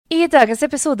I dagens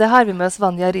episode har vi med oss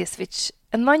Vanja Risvic,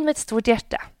 en mann med et stort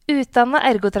hjerte. Utdannet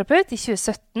ergoterapeut i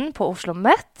 2017 på Oslo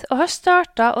Met, og har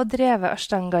startet og drevet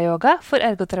Ashtanga-yoga for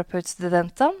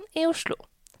ergoterapeutstudentene i Oslo.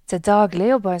 Til daglig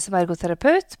jobber han som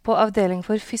ergoterapeut på avdeling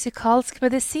for fysikalsk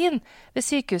medisin ved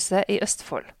sykehuset i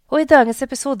Østfold. Og i dagens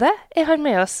episode er han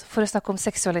med oss for å snakke om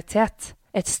seksualitet.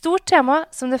 Et stort tema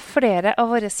som det er flere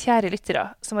av våre kjære lyttere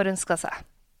som har ønsket seg.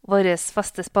 Våre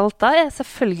faste spalter er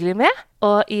selvfølgelig med,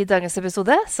 og i dagens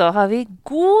episode så har vi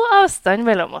god avstand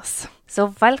mellom oss. Så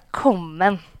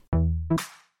velkommen!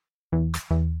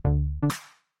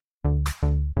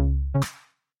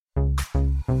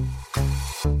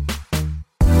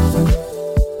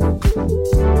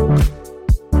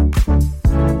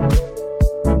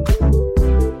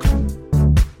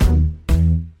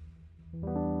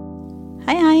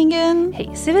 Hei Ingunn. Hei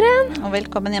Siveren. Og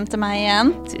velkommen hjem til meg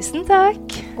igjen. Tusen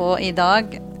takk. Og i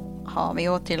dag har vi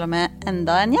jo til og med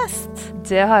enda en gjest.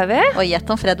 Det har vi. Og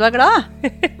gjett om Fred var glad.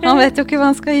 Han vet jo ikke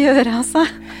hva han skal gjøre, altså.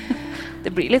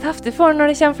 Det blir litt heftig for han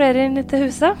når det kommer flere inn til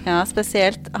huset. Ja,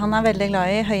 spesielt. Han er veldig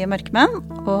glad i høye mørkemenn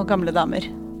og gamle damer.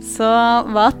 Så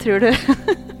hva tror du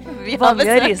vi har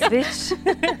Vanja besøkt? Risvic.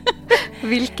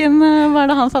 Hvilken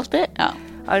var det han falt i? Ja,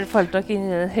 Har du falt nok inn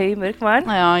i en høy mørk mann?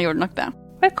 ja han gjorde nok det.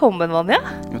 Velkommen, Vanja.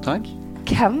 Jo, takk.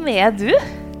 Hvem er du?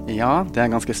 Ja, det er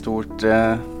et ganske stort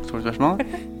spørsmål.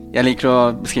 Jeg liker å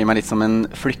beskrive meg litt som en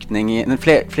flyktning, en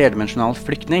flerdimensjonal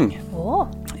flyktning. Åh.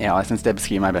 Ja, jeg synes det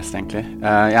beskriver meg best, egentlig.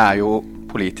 Jeg er jo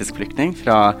politisk flyktning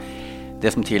fra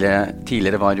det som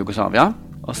tidligere var Jugoslavia.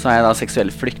 Og så er jeg da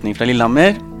seksuell flyktning fra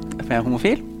Lillehammer, for jeg er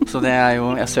homofil. Så det er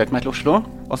jo, jeg søker meg til Oslo.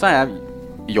 Og så er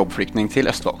jeg jobbflyktning til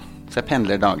Østfold. Så jeg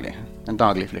pendler daglig. En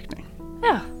daglig flyktning.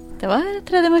 Ja. Det var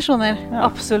 3 dimensjoner. Ja.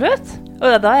 Absolutt.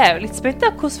 Og da er jeg jo litt spent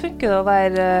da. Hvordan funker det å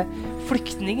være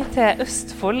flyktning til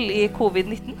Østfold i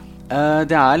covid-19?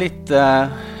 Det er litt,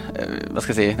 hva skal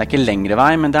jeg si, det er ikke lengre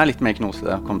vei, men det er litt mer knose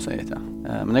å komme seg hit, ja.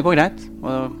 Men det går greit,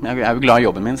 og jeg er jo glad i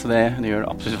jobben min, så det gjør det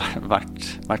absolutt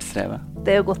verdt strevet.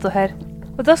 Det er jo godt å høre.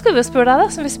 Og da skal vi jo spørre deg da,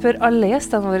 som vi spør alle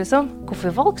gjestene våre om.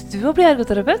 Hvorfor valgte du å bli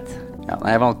ergoterapeut? Ja,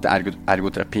 jeg valgte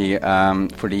ergoterapi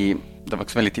fordi det var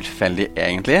ikke så veldig tilfeldig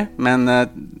egentlig, men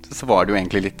så var det jo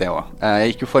egentlig litt det også.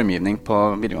 Jeg gikk jo formgivning på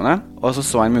videregående, og så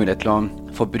jeg en mulighet til å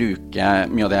få bruke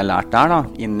mye av det jeg har lært der da,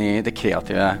 inn i det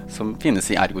kreative som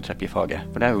finnes i ergoterapifaget,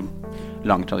 for det er jo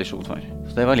lang tradisjon for.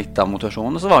 Så det var litt av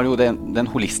motivasjonen, og så var det jo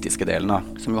den holistiske delen da,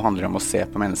 som jo handler om å se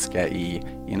på mennesket i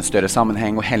en større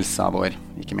sammenheng, og helsa vår,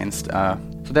 ikke minst.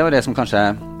 Så det var det som kanskje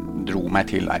dro meg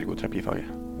til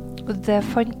ergoterapifaget. Og det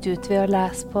fant du ut ved å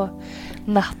lese på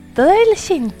nettet, eller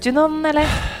kjente du noen, eller?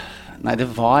 Nei,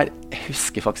 jeg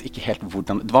husker faktisk ikke helt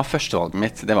hvordan, det var førstevalget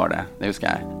mitt, det var det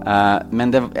husker jeg. Men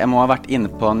jeg må ha vært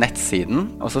inne på nettsiden,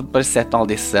 og så bare sett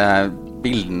alle disse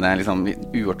bildene, liksom,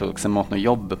 uortodokse måten å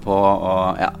jobbe på,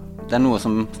 og ja, det er noe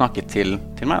som snakket til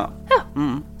meg da. Ja,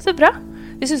 så bra.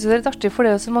 Vi synes jo det er litt artig, for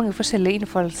det er jo så mange forskjellige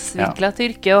innfallsvinkler til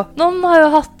yrket, og noen har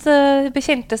jo hatt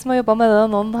bekjente som har jobbet med det,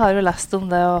 og noen har jo lest om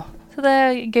det, så det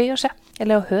er gøy å se,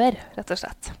 eller å høre, rett og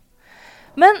slett.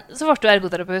 Men så ble du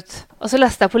ergoterapeut, og så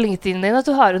leste jeg på LinkedIn din at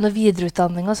du har jo noe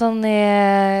videreutdanning og sånn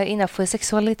innenfor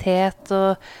seksualitet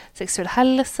og seksuell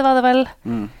helse, var det vel?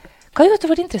 Hva gjør at du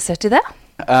ble interessert i det?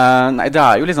 Nei, det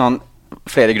er jo litt sånn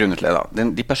flere grunner til det da.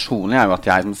 De personlige er jo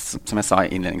at jeg, som jeg sa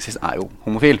innledningsvis, er jo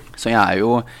homofil. Så jeg er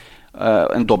jo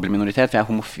en dobbelt minoritet, for jeg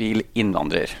er homofil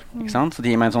innvandrer, ikke sant? Så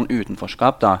det gir meg en sånn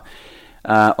utenforskap da.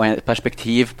 Og et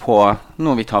perspektiv på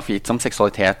noe vi tar for gitt som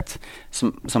seksualitet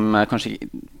som kanskje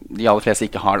de aller fleste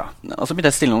ikke har da. Og så begynte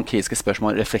jeg å stille noen kritiske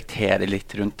spørsmål og reflektere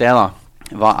litt rundt det da.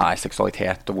 Hva er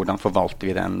seksualitet, og hvordan forvalter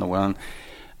vi den, og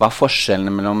hva er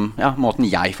forskjellene mellom måten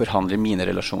jeg forhandler mine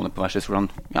relasjoner på versus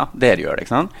hvordan dere gjør det,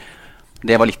 ikke sant?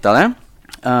 Det var litt av det.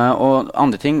 Og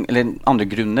andre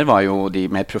grunner var jo de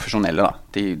mer profesjonelle da.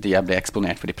 De jeg ble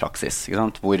eksponert for i praksis, ikke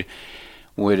sant? Hvor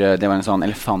det var en sånn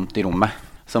elefant i rommet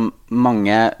som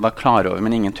mange var klar over,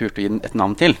 men ingen turte å gi et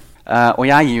navn til. Og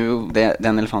jeg gir jo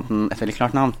den elefanten et veldig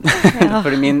klart navn. Ja.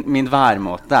 Fordi min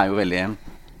væremåte er jo veldig,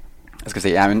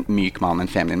 jeg er jo en myk mann,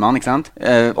 en feminin mann, ikke sant?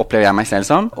 Opplever jeg meg selv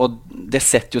som. Og det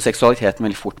setter jo seksualiteten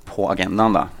veldig fort på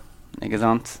agendaen da. Ikke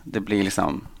sant? Det blir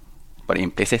liksom bare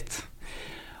implisitt.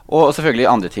 Og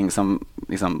selvfølgelig andre ting som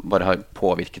liksom bare har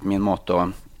påvirket min måte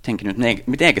å tenke rundt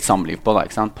mitt eget samliv på da,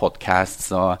 ikke sant?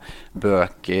 Podcasts og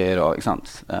bøker og ikke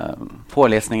sant?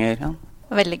 Forelesninger, ja.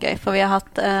 Veldig gøy, for vi har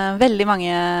hatt veldig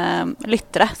mange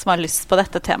lyttere som har lyst på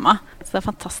dette temaet. Så det er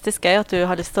fantastisk gøy at du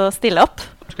har lyst til å stille opp.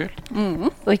 Kult.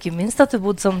 Og ikke minst at du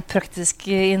bodde sånn praktisk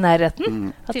i nærheten.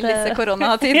 Til disse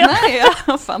koronatidene. Ja,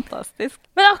 fantastisk.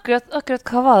 Men akkurat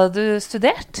hva var det du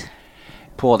studerte?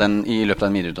 I løpet av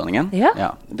den videreutdanningen. Ja. Ja.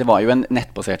 Det var jo en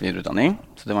nettbasert videreutdanning,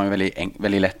 så det var jo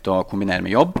veldig lett å kombinere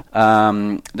med jobb.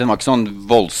 Den var ikke sånn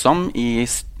voldsom i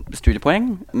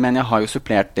studiepoeng, men jeg har jo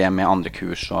supplert det med andre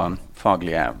kurs og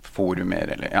faglige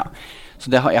forumer. Eller, ja. Så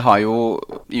jeg har jo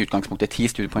i utgangspunktet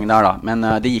 10 studiepoeng der, da. Men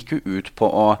det gikk jo ut på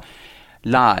å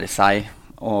lære seg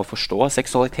å forstå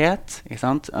seksualitet, ikke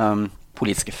sant?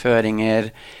 Politiske føringer,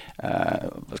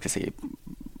 hva skal jeg si,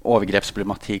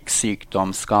 overgrepsproblematikk,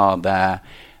 sykdom, skade,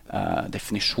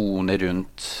 definisjoner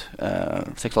rundt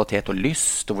seksualitet og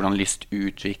lyst, og hvordan lyst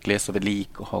utvikles og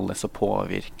vedlikeholdes og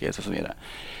påvirkes og så videre.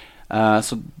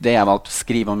 Så det jeg valgte å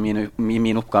skrive om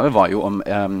min oppgave var jo om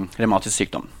revmatisk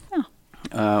sykdom. Ja.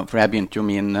 For jeg begynte jo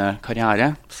min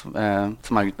karriere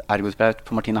som ergoterapeut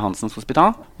på Martine Hansens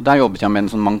hospital. Og der jobbet jeg med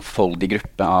en sånn mangfoldig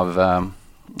gruppe av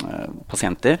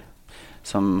pasienter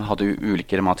som hadde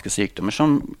ulike revmatiske sykdommer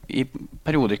som i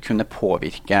perioder kunne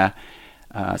påvirke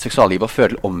seksuallivet og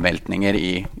føre til omveltninger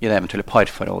i det eventuelle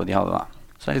parforholdet de hadde da.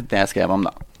 Så det er det jeg skrev om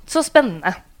da. Så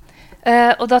spennende.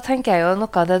 Og da tenker jeg jo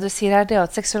noe av det du sier her, det er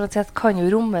at seksualitet kan jo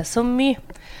romme så mye.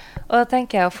 Og da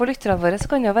tenker jeg, for lytterne våre så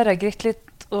kan det jo være greit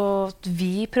litt at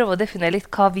vi prøver å definere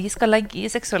litt hva vi skal legge i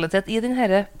seksualitet i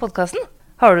denne podcasten.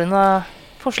 Har du noe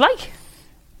forslag?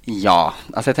 Ja,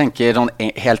 altså jeg tenker sånn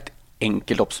helt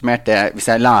enkelt oppsummert, hvis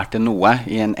jeg lærte noe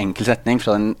i en enkel setning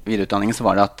fra den videreutdanningen, så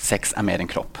var det at sex er mer enn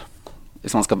kropp.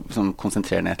 Hvis man skal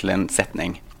konsentrere ned til en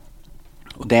setning.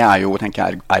 Og det er jo, tenker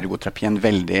jeg, ergoterapien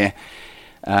veldig,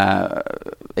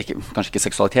 kanskje ikke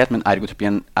seksualitet, men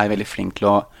ergoterapien er veldig flink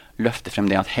til å løfte frem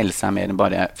det at helse er mer enn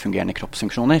bare fungerende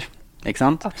kroppsfunksjoner. Ikke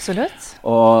sant? Absolutt.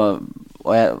 Og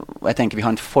jeg tenker vi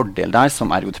har en fordel der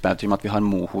som ergoterapeuter med at vi har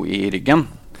moho i ryggen.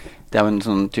 Det er jo en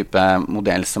sånn type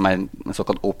modell som er en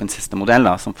såkalt open system-modell,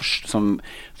 da, som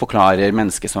forklarer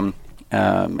mennesket som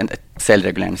et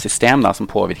selvregulerende system da, som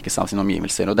påvirkes av sine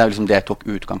omgivelser. Og det er liksom det jeg tok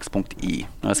utgangspunkt i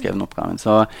når jeg skrev den oppgaven.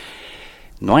 Så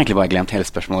nå har jeg egentlig bare glemt hele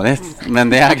spørsmålet ditt, men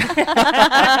det er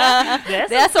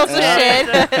det er sånn som skjer.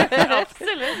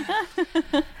 Absolutt.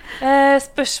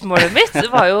 Spørsmålet mitt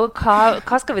var jo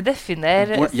hva skal vi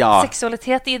definere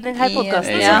seksualitet i denne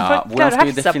podcasten? Hvordan skal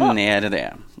vi definere det?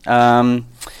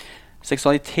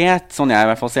 Seksualitet, sånn jeg i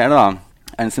hvert fall ser det da,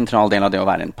 er en sentral del av det å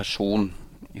være en person.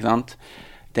 Ikke sant?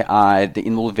 Det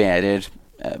involverer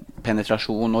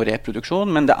penetrasjon og reproduksjon,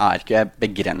 men det er ikke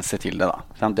begrenset til det.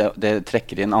 Da. Det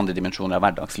trekker inn andre dimensjoner av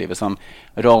hverdagslivet, som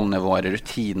rollene våre,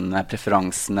 rutinene,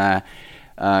 preferansene,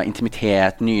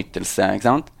 intimitet, nytelse. Ikke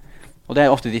sant? Og det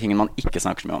er ofte de tingene man ikke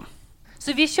snakker så mye om.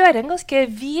 Så vi kjører en ganske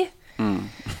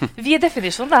vid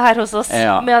definisjon her hos oss,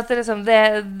 med at liksom, det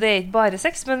er ikke bare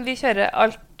sex, men vi kjører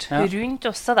alt rundt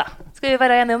også da. Skal vi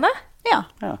være enige om det? Ja,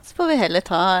 så får vi heller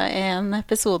ta en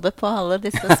episode på alle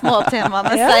disse små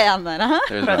temaene senere.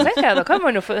 Da kan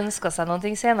man jo få ønske seg noen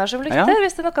ting senere som lytter,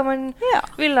 hvis det er noe man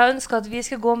ville ønske at vi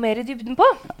skal gå mer i dybden på.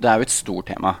 Det er jo et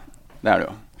stort tema, det er det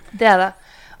jo. Det er det.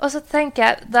 Og så tenker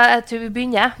jeg, da jeg tror vi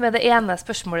begynner med det ene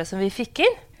spørsmålet som vi fikk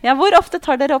inn. Ja, hvor ofte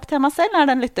tar dere opp tema selv? Er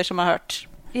det en lytter som har hørt?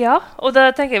 Ja, og da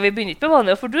tenker jeg vi begynner ikke med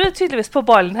vanlig, for du er tydeligvis på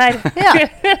ballen her. Ja,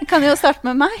 kan jo starte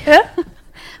med meg. Ja.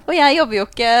 Og jeg jobber jo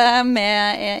ikke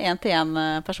med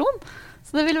en-til-en-person.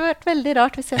 Så det ville vært veldig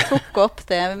rart hvis jeg tok opp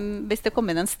det, hvis det kom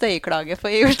inn en støyklage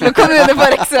i Oslo kommune,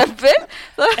 for eksempel.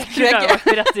 Så tror jeg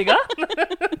ikke rett i gang.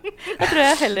 Da tror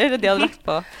jeg heller de hadde lagt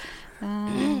på.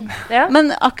 Men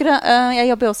akkurat,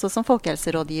 jeg jobber også som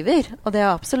folkehelserådgiver, og det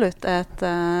er absolutt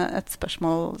et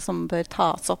spørsmål som bør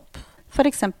tas opp. For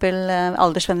eksempel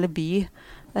aldersvennlig by.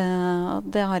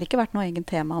 Det har ikke vært noe egen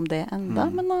tema om det enda,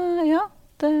 men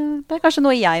det er kanskje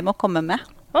noe jeg må komme med.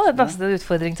 Det er nesten en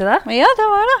utfordring til deg. Ja, det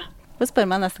var det. Du spør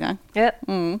meg neste gang.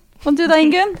 Og du da,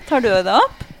 Ingunn? Tar du det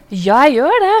opp? Ja, jeg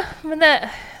gjør det. Men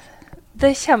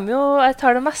det kommer jo, jeg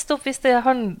tar det mest opp hvis det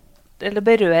eller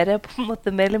berører på en måte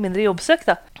mer eller mindre jobbsøk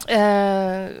da.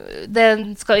 Det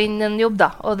skal inn en jobb da,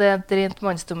 og det er rent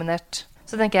mannsdominert.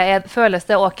 Så tenker jeg, føles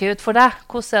det ok ut for deg?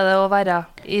 Hvordan er det å være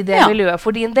i det miljøet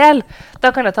for din del?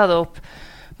 Da kan jeg ta det opp.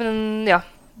 Men ja,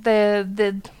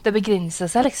 det begrenser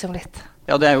seg liksom litt.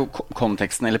 Ja, det er jo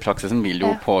konteksten eller praksisen vil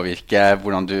jo påvirke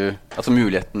hvordan altså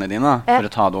mulighetene dine for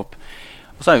å ta det opp.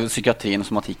 Og så er jo psykiatrien og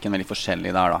somatikken veldig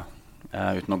forskjellig der da.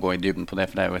 Uten å gå i dybden på det,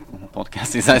 for det er jo et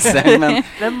podcast i seg selv. Men,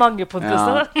 det er mange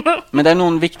podcaster da. Men det er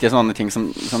noen viktige sånne ting som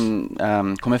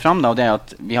kommer fram da, og det er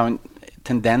at vi har en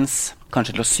tendens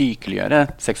kanskje til å sykeliggjøre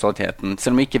seksualiteten,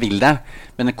 selv om vi ikke vil det.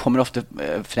 Men det kommer ofte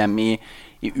frem i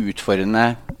utfordrende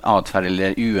atferd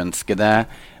eller uønskede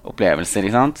opplevelser,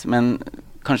 ikke sant? Men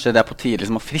kanskje det er på tide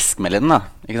liksom å friskmelde den da,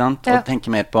 ikke sant? Og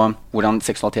tenke mer på hvordan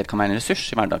seksualitet kan være en ressurs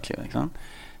i hverdagslivet, ikke sant?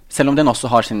 Selv om den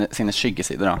også har sine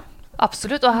skyggesider da.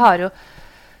 Absolutt, og jeg har jo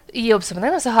I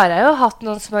jobbsammenheng så har jeg jo hatt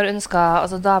noen som har ønsket,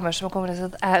 altså damer som har kommet og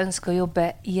sagt at jeg ønsker å jobbe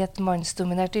i et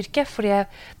mannsdominert yrke, fordi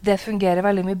det fungerer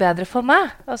veldig mye bedre for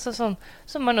meg. Altså sånn,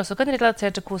 som man også kan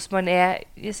relatere til hvordan man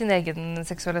i sin egen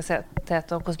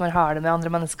seksualitet, og hvordan man har det med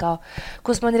andre mennesker, og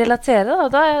hvordan man relaterer.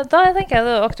 Og da tenker jeg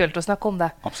det er aktuelt å snakke om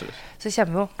det. Absolutt. Så det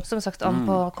kommer jo, som sagt, an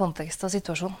på kontekst og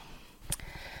situasjon.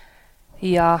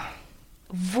 Ja,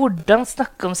 hvordan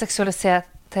snakke om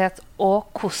seksualitet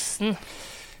og hvordan?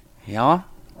 Ja,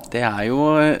 det jo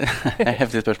et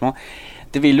heftig spørsmål.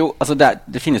 Det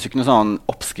finnes jo ikke noen sånn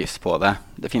oppskrift på det.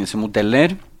 Det finnes jo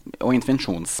modeller og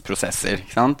intervensjonsprosesser,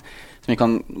 ikke sant? Som vi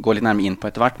kan gå litt nærmere inn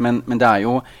på etter hvert. Men det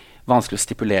jo vanskelig å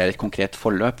stipulere et konkret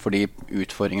forløp, fordi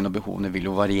utfordringene og behovene vil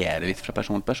jo variere litt fra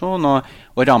person til person,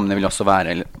 og rammene vil også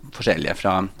være forskjellige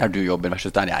fra der du jobber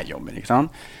versus der jeg jobber, ikke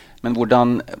sant? Men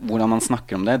hvordan man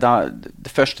snakker om det,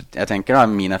 det første jeg tenker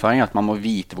min erfaring at man må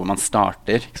vite hvor man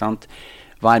starter, ikke sant?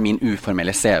 Hva min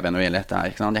uformelle CV når det gjelder dette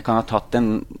her, ikke sant? Jeg kan ha tatt den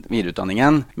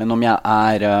videreutdanningen, men om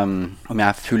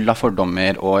jeg full av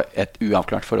fordommer og et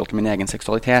uavklart forhold til min egen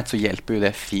seksualitet, så hjelper jo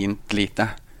det fint lite,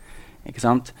 ikke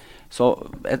sant? Så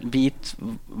vit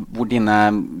hvor dine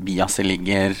biaser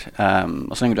ligger,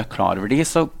 og så lenge du klar over de,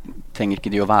 så trenger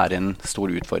ikke de å være en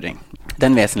stor utfordring. Det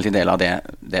en vesentlig del av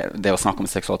det å snakke om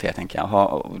seksualitet, tenker jeg.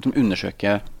 Å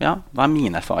undersøke, hva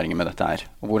mine erfaringer med dette her,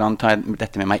 og hvordan tar jeg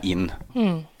dette med meg inn.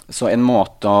 Så en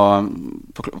måte å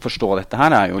forstå dette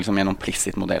her jo liksom gjennom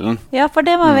Plissit-modellen. Ja, for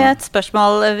det var et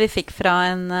spørsmål vi fikk fra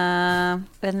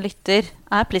en lytter.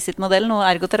 Plissit-modellen noe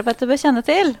ergoterapeuter bør kjenne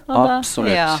til?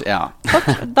 Absolutt, ja.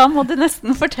 Da må du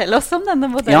nesten fortelle oss om denne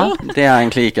modellen. Ja, det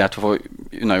egentlig ikke greit å få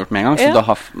unnagjort med en gang, så da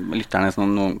har lytterne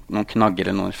noen knagger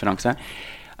eller noen referanser.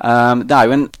 Det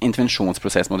jo en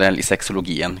intervensjonsprosessmodell i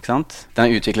sexologien, ikke sant?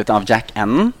 Den utviklet av Jack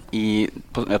Annan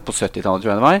på 70-tallet,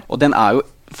 tror jeg det var. Og den jo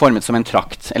formet som en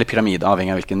trakt, eller pyramide,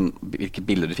 avhengig av hvilket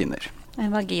bilde du finner.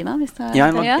 En vagina, hvis det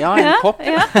en kopp.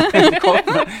 En kopp,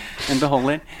 en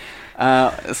beholder.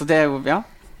 Så det jo,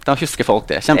 da husker folk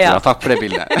det. Kjempebra, takk for det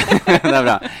bildet. Det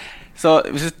bra. Så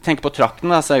hvis du tenker på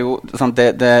trakten, da, så jo sånn,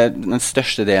 den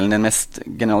største delen, den mest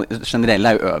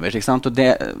generelle jo øverst, ikke sant? Og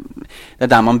det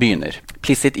der man begynner.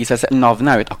 Plissit i seg selv,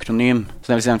 navnet jo et akronym,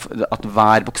 så det vil si at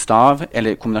hver bokstav,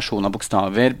 eller kombinasjon av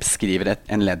bokstaver, beskriver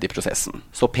en ledd i prosessen.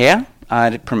 Så P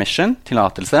permission,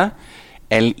 tillatelse.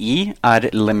 LI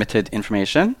limited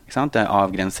information, ikke sant? Det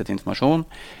avgrenset informasjon.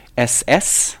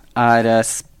 SS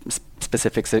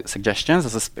specific suggestions,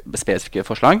 altså spesifikke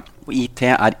forslag. Og IT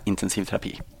intensiv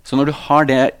terapi. Så når du har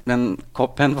den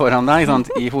koppen foran deg, ikke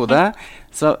sant, i hodet,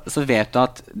 så vet du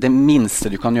at det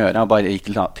minste du kan gjøre bare gi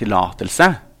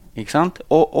tillatelse, ikke sant?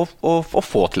 Og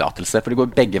få tillatelse, for det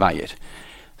går begge veier.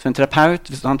 Så en terapeut,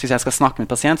 hvis jeg skal snakke med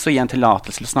en pasient, så gir en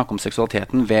tillatelse til å snakke om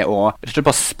seksualiteten ved å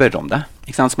bare spørre om det,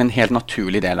 ikke sant? Som en helt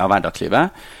naturlig del av hverdagslivet.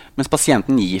 Mens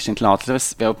pasienten gir sin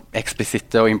tillatelse ved å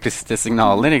eksplisitte og implisitte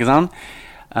signaler, ikke sant?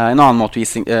 En annen måte å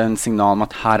gi signal om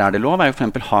at her det lov, jo for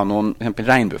eksempel ha noen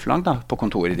regnbueflagg på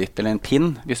kontoret ditt, eller en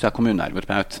pin, hvis du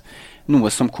kommuneergoterapeut.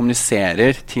 Noe som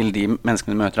kommuniserer til de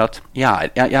menneskene du møter at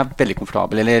jeg veldig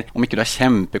komfortabel, eller om ikke du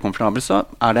kjempekomfortabel, så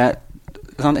det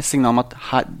sånn, et signal om at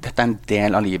dette en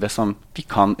del av livet som vi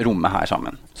kan romme her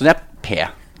sammen. Så det P.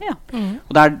 Ja.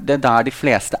 Og det der de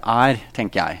fleste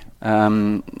tenker jeg.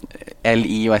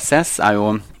 LI og SS jo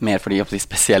mer for de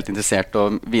spesielt interessert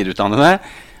og videreutdannede.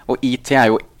 Og IT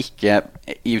jo ikke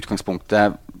i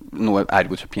utgangspunktet noe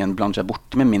ergoterapien blander seg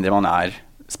bort, med mindre man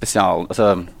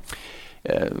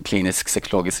klinisk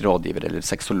sexologisk rådgiver eller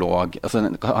sexolog. Altså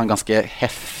har en ganske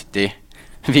heftig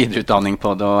videreutdanning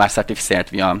på det og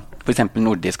sertifisert via for eksempel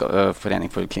Nordisk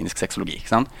forening for klinisk sexologi, ikke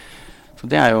sant? Så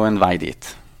det jo en vei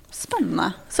dit.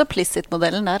 Spennende. Så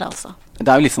Plissit-modellen der, altså. Det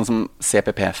jo litt sånn som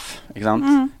CPPF, ikke sant?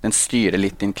 Den styrer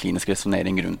litt din klinisk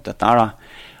resonering rundt dette her,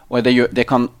 da. Og det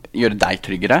kan gjøre deg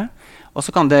tryggere, og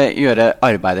så kan det gjøre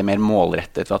arbeidet mer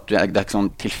målrettet, for at det ikke sånn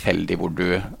tilfeldig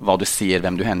hva du sier,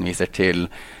 hvem du henviser til,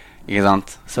 ikke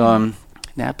sant? Så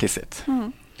det Plissit.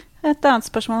 Et annet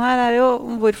spørsmål her jo,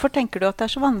 hvorfor tenker du at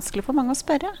det så vanskelig for mange å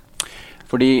spørre?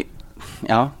 Fordi,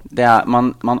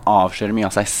 man avslører mye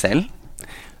av seg selv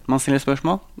når man stiller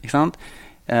spørsmål, ikke sant?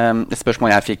 Et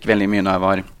spørsmål jeg fikk veldig mye når jeg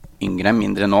var yngre,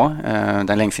 mindre nå.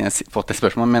 Det lenge siden jeg har fått det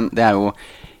spørsmålet, men det jo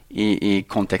i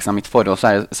konteksten av mitt forhold,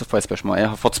 så får jeg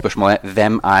har fått spørsmålet,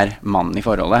 hvem mannen i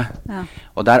forholdet? Ja.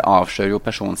 Og der avslører jo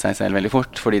personen seg selv veldig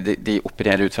fort, fordi de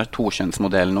opererer ut fra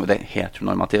tokjønnsmodellen og det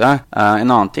heteronormative.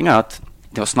 En annen ting at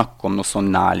det å snakke om noe så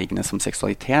nærliggende som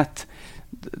seksualitet,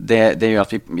 det gjør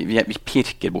at vi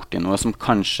pirker bort i noe som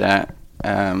kanskje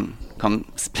kan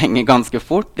sprenge ganske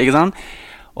fort, ikke sant?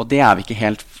 Og det vi ikke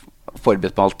helt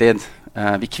forberedt på alltid.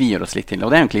 Vi kvier oss litt til det,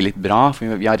 og det egentlig litt bra,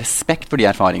 for vi har respekt for de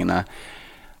erfaringene.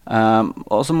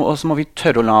 Og så må vi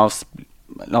tørre å la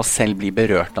oss selv bli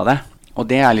berørt av det. Og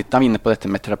det litt, da vi inne på dette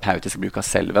med terapeutisk bruk av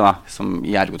selve, da, som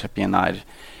i ergoterapien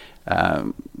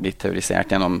blitt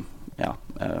teorisert gjennom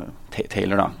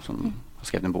Taylor, da, som har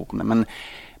skrevet en bok om det. Men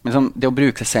det å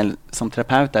bruke seg selv som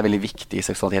terapeut veldig viktig i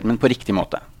seksualitet, men på riktig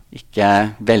måte.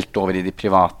 Ikke velte over i de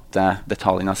private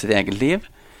detaljene av sitt eget liv,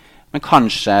 men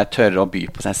kanskje tørre å by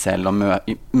på seg selv og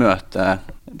møte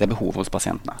det behovet hos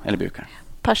pasientene eller brukeren.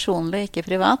 Personlig, ikke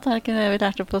privat, er det ikke det vi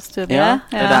lærte på studiet? Ja,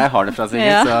 det der jeg har det fra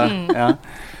sikkert. Så,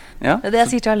 Det er det jeg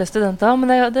sier til alle studenter,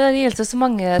 men det gjelder så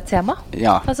mange tema.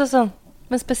 Ja. Altså sånn,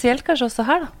 men spesielt kanskje også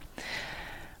her, da.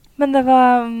 Men det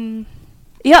var...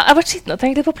 Ja, jeg var sittende og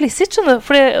tenkte litt på Plissit, skjønner du,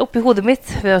 fordi oppi hodet mitt,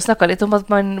 vi har snakket litt om at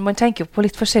man tenker på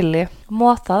litt forskjellige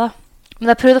måter, da. Men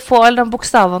jeg prøvde å få alle de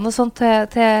bokstavene og sånt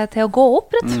til å gå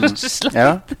opp, rett og slett.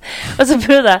 Ja. Og så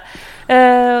prøvde jeg.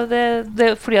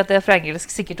 Det fordi at det for engelsk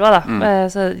sikkert også, da.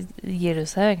 Så gir det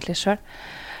seg jo egentlig selv.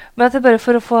 Men at det bare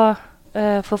for å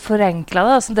få forenklet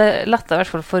det, altså det lettere i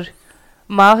hvert fall for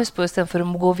meg å huske på i stedet for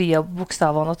å gå via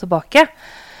bokstavene og tilbake.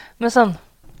 Men sånn,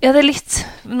 ja, det litt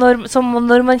som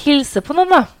når man hilser på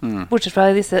noen, da, bortsett fra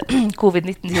disse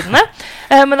covid-19-tidene,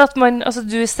 men at altså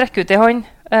du strekker ut en hånd,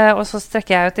 og så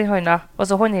strekker jeg ut en hånda, og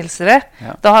så håndhilser vi.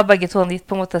 Ja. Da har begge to gitt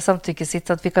på en måte samtykket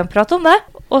sitt at vi kan prate om det.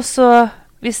 Og så,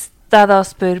 hvis jeg da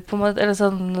spør på en måte, eller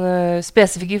sånn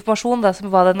spesifikk informasjon, da,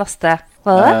 som var det neste,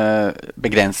 var det?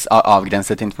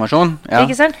 Avgrenset informasjon, ja.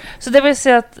 Ikke sant? Så det vil si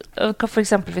at, for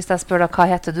eksempel hvis jeg spør da, hva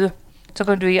heter du? Så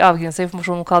kan du gi avgrenset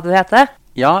informasjon om hva du heter.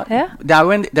 Ja, det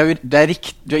er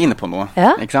riktig, du er inne på noe,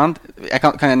 ikke sant?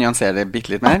 Kan jeg nyansere det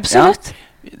bitte litt mer? Absolutt.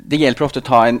 Ja. Det hjelper ofte å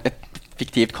ta et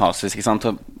fiktivt kasus, ikke sant?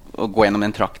 Å gå gjennom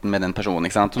den trakten med den personen,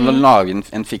 ikke sant? Så lage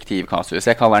en fiktiv kasus.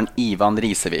 Jeg kaller den Ivan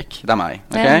Risevik. Det meg,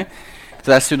 ok? Ja. Så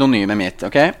det er pseudonymet mitt,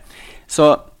 ok?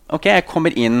 Så, jeg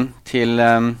kommer inn til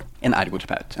en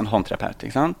ergoterapeut, en håndterapeut,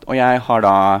 ikke sant? Og jeg har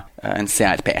da en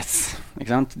CRPS,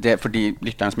 ikke sant? Det, for de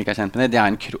lytterne som ikke er kjent med det, det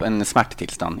er en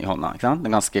smertetilstand i hånda, ikke sant? Det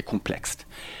er ganske komplekst.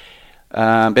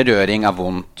 Berøring er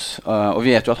vondt, og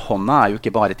vi vet jo at hånda er jo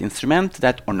ikke bare et instrument, det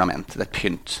er et ornament, det er et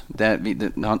pynt.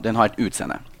 Den har et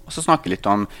utseende. Og så snakke litt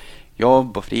om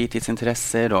jobb og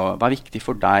fritidsinteresser, og hva er viktig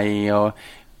for deg, og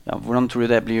hvordan tror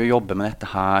du det blir å jobbe med dette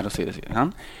her, og så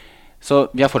videre. Så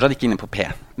vi er fortsatt ikke inne på P.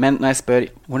 Men når jeg spør,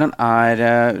 hvordan er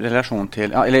relasjonen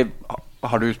til, eller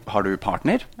har du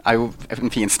partner? Er jo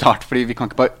en fin start, fordi vi kan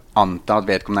ikke bare anta at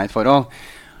vedkommende er i et forhold.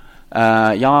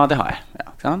 Ja, det har jeg. Ja,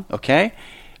 ikke sant? Ok.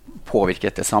 Påvirker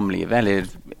dette samlivet,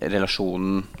 eller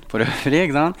relasjonen for øvrig,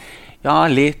 ikke sant? Ja,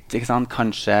 litt, ikke sant?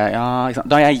 Kanskje, ja, ikke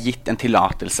sant? Da har jeg gitt en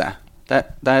tillatelse. Det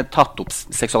er tatt opp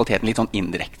seksualiteten litt sånn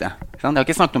indirekte. Ikke sant? Jeg har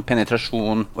ikke snakket om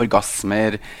penetrasjon,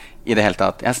 orgasmer, i det hele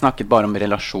tatt. Jeg har snakket bare om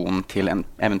relasjonen til en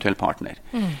eventuell partner.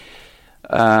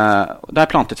 Da har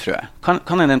jeg plantet frø.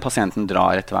 Kan den pasienten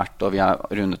dra etter hvert, og vi har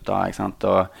rundet da, ikke sant?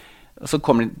 Og så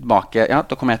kommer de tilbake,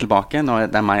 da kommer jeg tilbake, når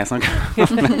det er meg jeg snakker om.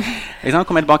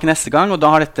 Kommer jeg tilbake neste gang, og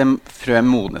da har dette frøet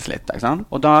modnes litt. Ikke sant?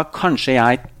 Og da kanskje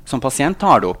jeg som pasient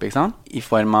tar det opp, ikke sant? I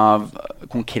form av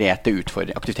konkrete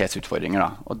aktivitetsutfordringer. Da.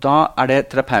 Og da er det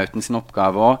terapeuten sin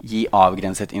oppgave å gi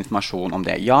avgrenset informasjon om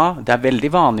det. Ja, det er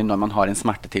veldig vanlig når man har en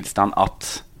smertetilstand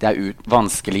at det er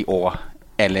vanskelig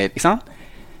eller, ikke sant?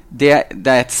 Det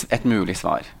er et mulig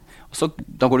svar. Og så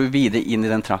da går du videre inn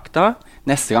i den trakta.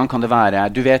 Neste gang kan det være,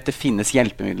 du vet det finnes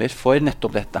hjelpemidler for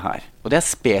nettopp dette her. Og det er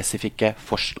spesifikke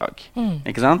forslag,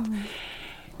 ikke sant?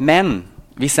 Men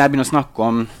hvis jeg begynner å snakke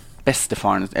om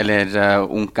bestefaren eller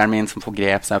onkelen min som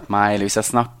forgrep seg på meg, eller hvis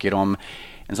jeg snakker om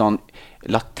en sånn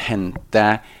latente,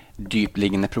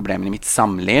 dypliggende problemer i mitt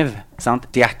samliv, sant?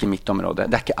 Det er ikke mitt område.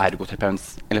 Det er ikke ergoterapeutens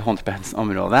eller håndterapeutens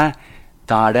område.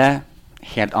 Da er det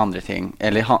helt andre ting,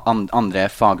 eller andre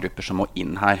faggrupper som må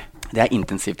inn her. Det er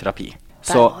intensiv terapi.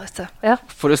 Så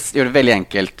for å gjøre det veldig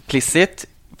enkelt, Plissit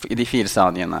i de 4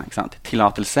 stadiene, ikke sant?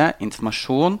 Tillatelse,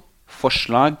 informasjon,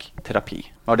 forslag, terapi.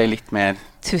 Var det litt mer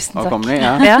avkommelig?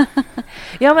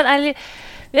 Ja, men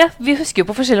vi husker jo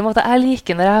på forskjellige måter. Jeg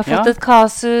liker når jeg har fått et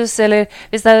kasus, eller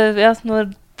hvis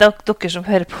når dere som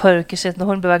hører på har ikke sett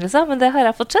noen håndbevegelser, men det har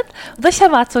jeg fått sett. Og da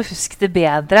kommer jeg til å huske det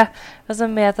bedre. Altså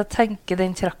med at jeg tenker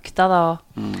den trakta da.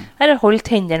 Eller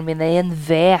holdt hendene mine i en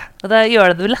V. Og da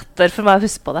gjør det jo lettere for meg å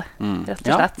huske på det, rett og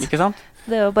slett. Ja, ikke sant?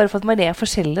 Det er jo bare for at man er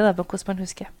forskjellig da, på hvordan man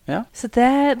husker. Ja. Så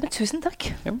men tusen takk.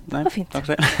 Jo, det var fint.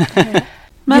 Takk selv.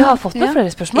 Vi har fått noen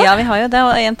flere spørsmål. Ja, vi har jo det.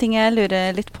 Og en ting jeg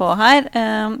lurer litt på her.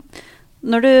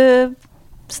 Når du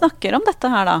snakker om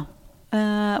dette her da,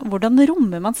 hvordan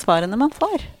rommer man svarene man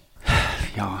får?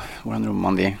 Ja, hvordan rommer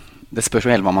man de? Det spørs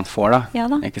jo helt hva man får da. Ja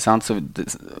da. Ikke sant? Så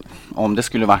om det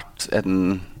skulle vært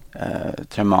en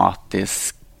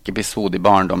traumatisk episode i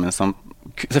barndommen som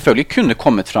selvfølgelig kunne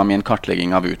kommet fram i en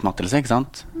kartlegging av utmattelse, ikke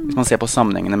sant? Hvis man ser på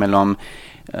sammenhengene mellom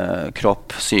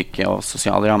kropp, syke og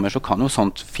sosiale rammer, så kan jo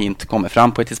sånt fint komme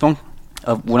fram på et tidspunkt.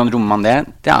 Hvordan rommer man det?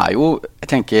 Det jo, jeg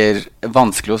tenker,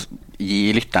 vanskelig å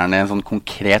gi lytterne en sånn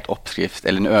konkret oppskrift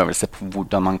eller en øvelse på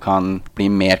hvordan man kan bli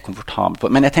mer komfortabel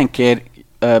på. Men jeg tenker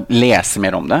lese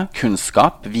mer om det,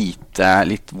 kunnskap, vite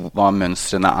litt hva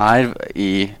mønstrene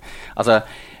i, altså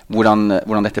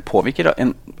hvordan dette påvirker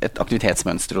et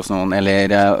aktivitetsmønster hos noen,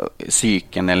 eller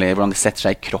syken, eller hvordan det setter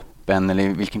seg i kroppen,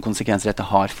 eller hvilke konsekvenser dette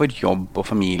har for jobb og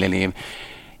familieliv.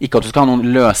 Ikke at du skal ha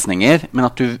noen løsninger, men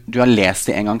at du har lest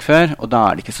det en gang før, og da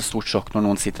det ikke så stort sjokk når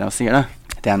noen sitter der og sier det.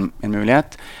 Det en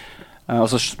mulighet. Og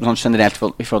så sånn generelt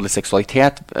i forhold til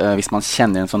seksualitet, hvis man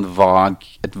kjenner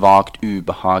et vagt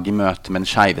ubehag i møte med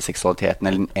den skeive seksualiteten,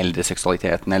 eller den eldre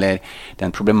seksualiteten, eller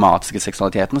den problematiske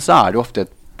seksualiteten, så det jo ofte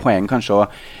et poeng kanskje å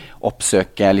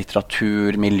oppsøke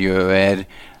litteratur, miljøer,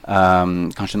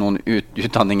 kanskje noen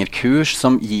utdanninger, kurs,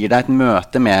 som gir deg et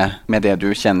møte med det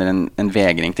du kjenner en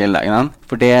vegring til.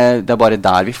 For det bare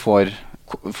der vi får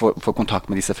kontakt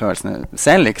med disse følelsene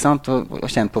selv, ikke sant? Og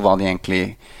kjenne på hva de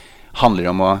egentlig handler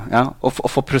om,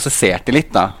 og få prosessert det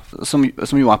litt, da, som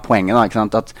jo poenget, da, ikke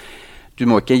sant? At du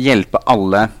må ikke hjelpe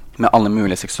alle med alle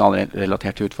mulige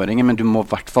seksualrelaterte utfordringer, men du må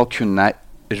i hvert fall kunne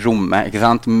romme, ikke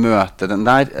sant? Møte den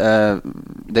der,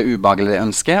 det ubehagelige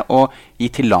ønsket, og gi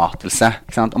tillatelse,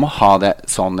 ikke sant? Om å ha det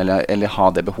sånn, eller ha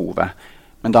det behovet.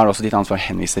 Men da det også ditt ansvar å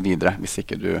henvise videre, hvis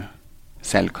ikke du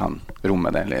selv kan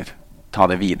romme det, eller ta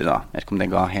det videre, da. Jeg vet ikke om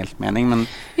det ga helt mening, men...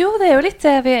 Jo, det jo litt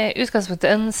det vi i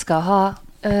utgangspunktet ønsker å ha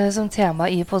som tema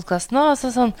i podcasten nå,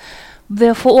 altså sånn, det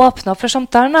å få åpne opp for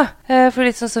samtalen, da. For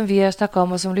litt sånn som vi har snakket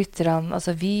om, og som lytterne,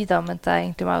 altså vi da, mente jeg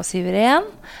egentlig meg og Siver igjen,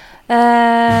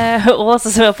 og også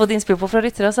som jeg har fått innspill på fra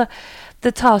lyttere, altså,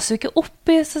 det tas jo ikke opp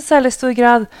i så særlig stor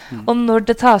grad, og når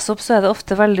det tas opp, så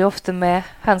det veldig ofte med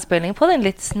henspeiling på den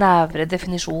litt snevre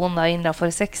definisjonen da, innenfor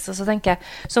sex, og så tenker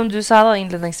jeg, som du sa da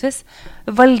innledningsvis,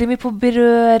 veldig mye på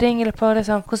berøring, eller på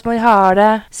liksom, hvordan man har det.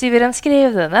 Siver,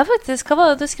 skrev det ned faktisk, hva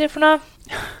var det du skrev for noe?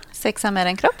 Sex mer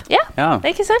enn kropp? Ja,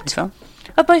 ikke sant?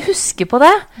 At man husker på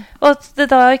det, og at det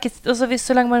da ikke, også hvis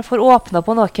så lenge man får åpnet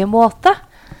på noen måte,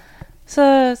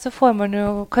 så får man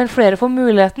jo, kan flere få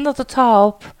muligheten da, til å ta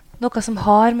opp noe som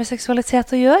har med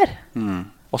seksualitet å gjøre.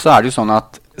 Og så det jo sånn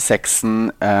at sexen,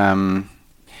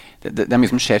 det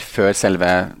mye som skjer før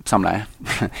selve samleie.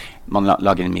 Man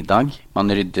lager en middag,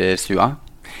 man rydder stua.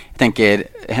 Jeg tenker,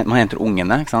 man henter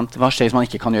ungene, ikke sant? Hva skjer hvis man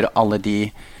ikke kan gjøre alle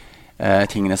de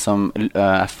tingene som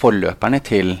forløperne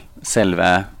til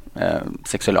selve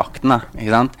seksuelle akten,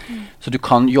 ikke sant? Så du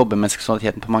kan jobbe med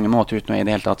seksualiteten på mange måter uten å i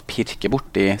det hele tatt pirke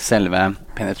bort i selve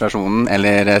penetrasjonen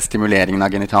eller stimuleringen av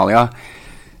genitalia.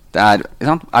 Ikke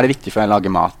sant? Det viktig for deg å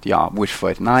lage mat? Ja.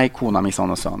 Hvorfor? Nei, kona mi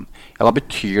sånn og sånn. Ja, hva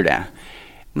betyr det?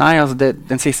 Nei, altså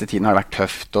den siste tiden har det vært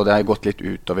tøft, og det har gått litt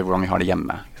utover hvordan vi har det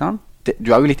hjemme. Ikke sant? Du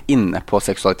jo litt inne på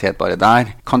seksualitet bare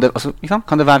der. Kan det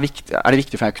være viktig? Det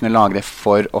viktig for deg å kunne lage det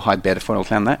for å ha et bedre forhold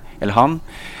til henne eller han?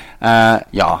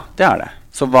 Ja, det det.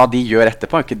 Så hva de gjør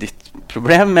etterpå ikke ditt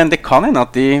problem, men det kan hende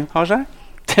at de har seg.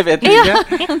 Det vet du ikke.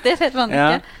 Ja, det vet man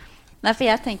ikke. Nei, for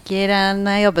jeg tenker,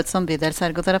 når jeg jobbet som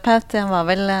bydelsergoterapeut, jeg var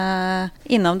vel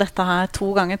innom dette her 2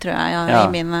 ganger, tror jeg,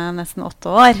 i mine nesten 8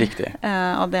 år. Riktig.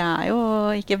 Og det jo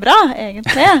ikke bra,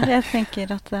 egentlig. Jeg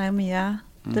tenker at det mye,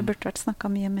 det burde vært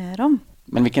snakket mye mer om.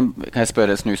 Men kan jeg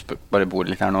spørre, bare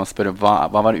bordet litt her nå, og spørre, hva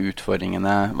var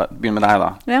utfordringene? Begynn med deg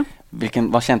da. Ja.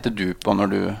 Hva kjente du på når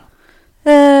du...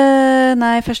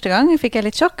 Nei, første gang fikk jeg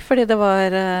litt sjokk, fordi jeg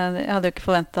hadde jo ikke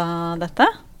forventet dette.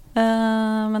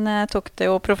 Men jeg tok det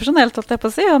jo profesjonelt, holdt jeg på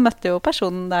å si, og møtte jo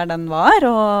personen der den var,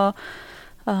 og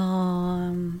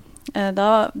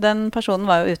den personen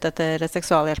var jo ute etter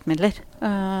seksualhjelpemidler,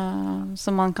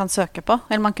 som man kan søke på,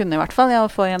 eller man kunne i hvert fall,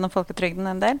 få gjennom folketrygden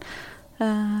en del,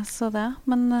 så det,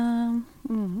 men...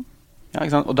 Ja,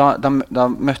 ikke sant? Og da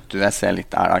møtte du deg selv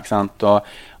litt der, ikke sant? Og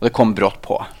det kom brått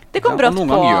på. Det kom brått på. Noen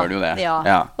ganger gjør det jo det.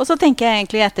 Ja. Og så tenker jeg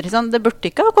egentlig etter, sånn, det burde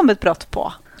ikke ha kommet brått på.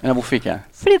 Ja, hvorfor ikke?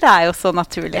 Fordi det jo så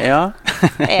naturlig. Ja.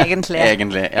 Egentlig.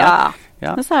 Egentlig, ja.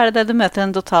 Men så det du møter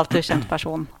en totalt ukjent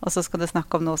person, og så skal du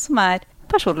snakke om noe som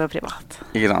personlig og privat.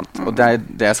 Ikke sant? Og det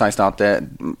jeg sa i sted, at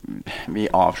vi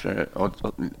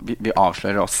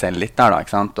avslører oss selv litt der da,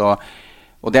 ikke sant?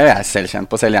 Og det jeg selv kjent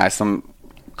på, selv jeg som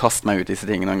kaster meg ut i disse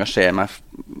tingene og engasjerer meg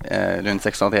rundt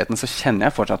seksualiteten, så kjenner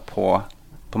jeg fortsatt på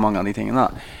mange av de tingene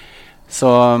da. Så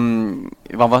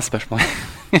hva var spørsmålet?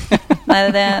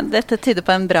 Nei, dette tyder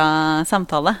på en bra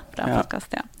samtale, bra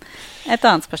podcast, ja. Et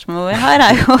annet spørsmål vi har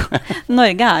jo,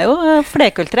 Norge jo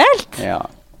flerkulturelt. Ja.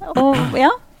 Og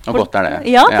Og godt det.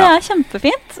 Ja, det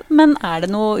kjempefint. Men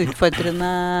det noe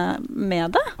utfordrende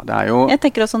med det? Det jo Jeg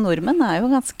tenker også nordmenn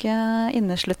jo ganske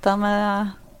inneslutta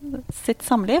med sitt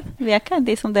samliv. Vi ikke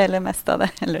de som deler mest av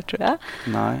det heller, tror jeg.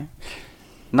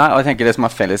 Nei, og jeg tenker det som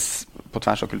felles på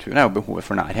tvers av kultur jo behovet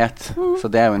for nærhet. Så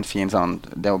det jo en fin sånn,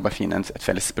 det å bare finne et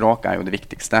felles språk jo det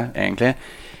viktigste, egentlig.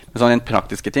 Men sånn en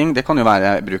praktiske ting, det kan jo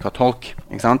være bruk av tolk,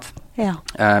 ikke sant? Ja.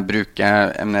 Bruke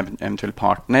en eventuell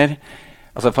partner.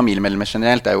 Altså familiemedlemmer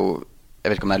generelt jo,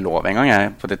 jeg vet ikke om det lov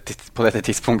engang på dette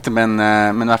tidspunktet, men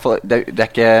i hvert fall, det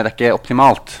er ikke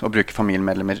optimalt å bruke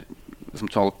familiemedlemmer som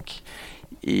tolk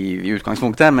i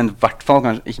utgangspunktet, men i hvert fall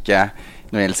kanskje ikke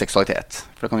når det gjelder seksualitet.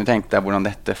 For da kan du tenke deg hvordan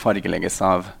dette fargelegges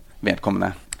av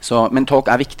vedkommende. Men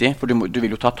tolk viktig, for du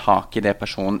vil jo ta tak i det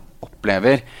personen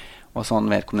opplever, og sånn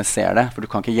vedkommende ser det, for du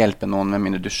kan ikke hjelpe noen med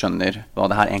mindre du skjønner hva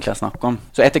det her egentlig snakk om.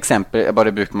 Så et eksempel, jeg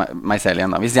bare bruker meg selv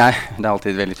igjen da. Hvis det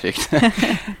alltid veldig trygt.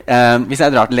 Hvis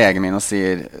jeg drar til legen min og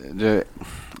sier, du,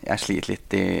 jeg sliter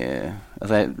litt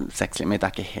altså sexlivet mitt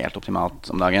ikke helt optimalt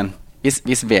om dagen.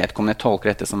 Hvis vedkommende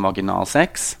tolker dette som vaginal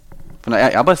sex, for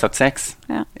jeg har bare sagt sex,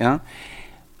 ja,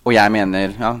 og jeg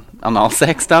mener anal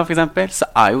sex da, for eksempel, så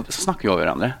snakker vi over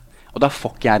hverandre. Og da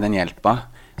får ikke jeg den hjelpa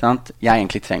jeg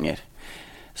egentlig trenger.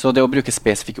 Så det å bruke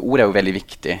spesifikke ord jo veldig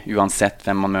viktig, uansett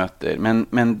hvem man møter.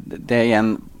 Men det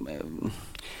igjen,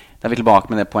 da vi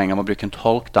tilbake med det poenget om å bruke en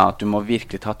tolk, da, at du må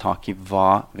virkelig ta tak i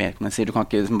hva vedkommende sier. Du kan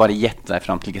ikke bare gjette deg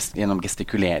frem til gjennom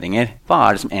gestikuleringer. Hva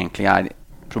det som egentlig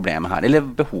problemet her, eller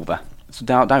behovet? Så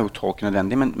det jo tolk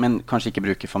nødvendig, men kanskje ikke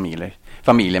bruke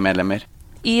familiemedlemmer.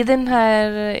 I denne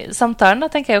samtalen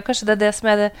tenker jeg jo kanskje det som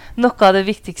noe av det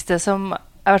viktigste som,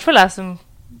 i hvert fall jeg som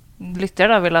lytter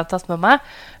da vil ha tatt med meg,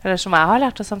 eller som jeg har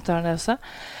lært av samtalen også,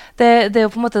 det jo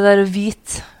på en måte det å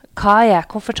vite hva jeg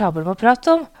komfortabel med å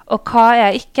prate om, og hva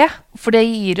jeg ikke. For det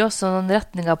gir jo også noen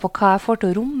retninger på hva jeg får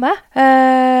til å romme.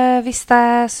 Hvis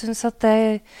jeg synes at det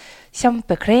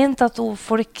kjempekleint at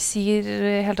folk sier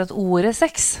helt at ordet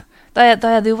sex, da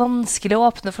det jo vanskelig å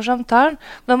åpne for samtalen.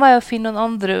 Da må jeg jo finne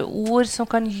noen andre ord som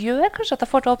kan gjøre kanskje at jeg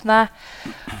får til å åpne.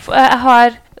 Jeg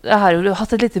har jo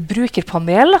hatt et lite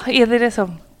brukerpanel da, i det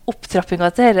liksom opptrappinga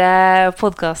til denne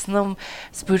podcasten om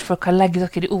spurt folk hva legger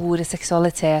dere i ordet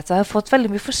seksualitet. Jeg har fått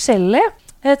veldig mye forskjellig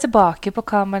tilbake på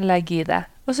hva man legger i det.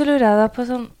 Og så lurer jeg da på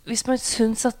sånn, hvis man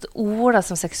synes at ord da,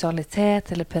 som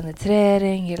seksualitet eller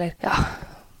penetrering eller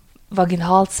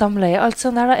vaginalt samleie, alt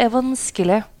sånt der da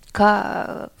vanskelig.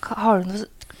 Har du noen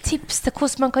tips til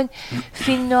hvordan man kan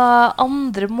finne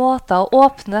andre måter å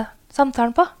åpne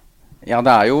samtalen på? Ja,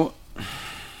 det jo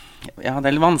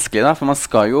det litt vanskelig da, for man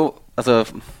skal jo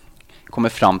komme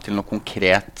fram til noe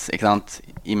konkret, ikke sant,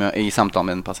 i samtalen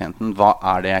med den pasienten. Hva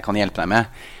det jeg kan hjelpe deg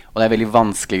med? Og det veldig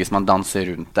vanskelig hvis man danser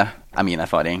rundt det, min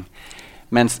erfaring.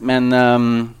 Men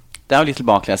det jo litt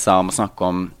tilbake til jeg sa om å snakke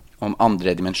om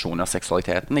andre dimensjoner av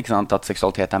seksualiteten, ikke sant? At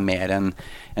seksualitet mer enn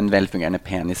en velfungerende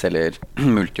penis eller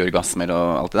multiorgasmer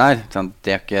og alt det der. Sant?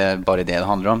 Det ikke bare det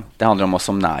handler om. Det handler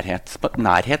også om nærhet.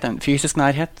 Nærhet, en fysisk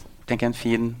nærhet, tenker jeg en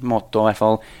fin måte å i hvert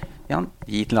fall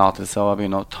gi tillatelse og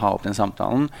begynne å ta opp den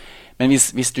samtalen. Men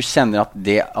hvis du kjenner at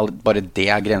bare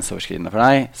det grenseoverskridende for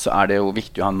deg, så det jo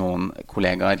viktig å ha noen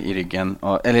kollegaer i ryggen,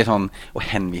 eller sånn, å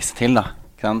henvise til da.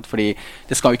 Ikke sant? Fordi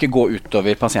det skal jo ikke gå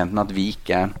utover pasienten at vi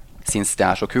ikke synes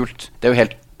det så kult. Det jo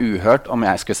helt uhørt om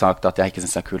jeg skulle sagt at jeg ikke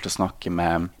synes det kult å snakke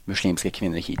med muslimske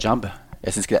kvinner i hijab.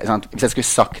 Hvis jeg skulle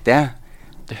sagt det,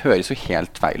 det høres jo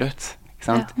helt feil ut. Ikke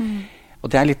sant? Og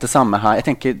det litt det samme her. Jeg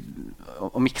tenker,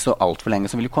 om ikke så alt for lenge,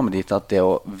 så vil du komme dit at det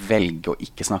å velge å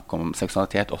ikke snakke om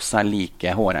seksualitet også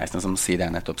like hårreisende som å si det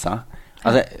jeg nettopp sa.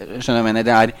 Altså, skjønner du hva jeg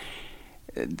mener?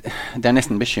 Det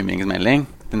nesten en bekymringsmelding,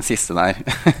 den siste der.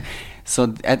 Så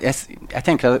jeg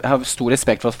tenker at jeg har stor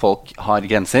respekt for at folk har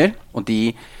grenser, og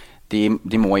de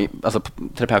må,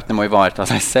 terapeutene må ivareta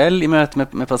seg selv i møte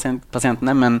med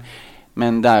pasientene,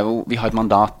 men det jo, vi har et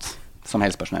mandat som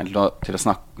helsepersonell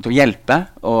til å hjelpe,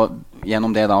 og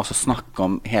gjennom det da også snakke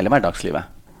om hele hverdagslivet,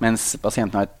 mens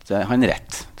pasienten har en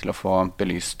rett til å få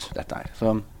belyst dette her.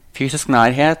 Så fysisk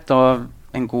nærhet og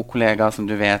en god kollega som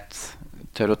du vet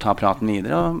tør å ta praten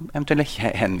videre, og eventuelle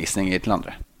henvisninger til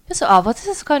andre. Ja, så av og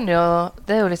til så kan jo,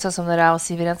 det jo litt sånn som når jeg og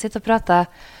Siveren sitter og prater,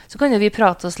 så kan jo vi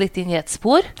prate oss litt inn i et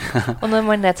spor, og når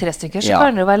man 3 stykker, så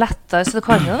kan det jo være lettere, så det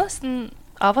kan jo nesten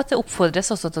av og til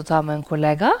oppfordres også til å ta med en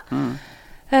kollega.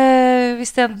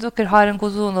 Hvis dere har en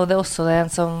god tone, og det også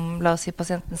en som, la oss si,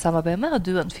 pasienten samarbeider med, og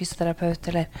du en fysioterapeut,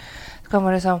 eller så kan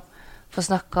man liksom få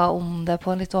snakket om det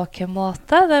på en litt ok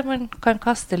måte, der man kan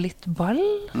kaste litt ball,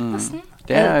 nesten.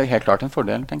 Det helt klart en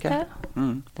fordel, tenker jeg.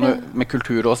 Med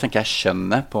kultur også, tenker jeg,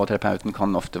 skjønnet på terapeuten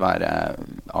kan ofte være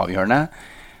avgjørende.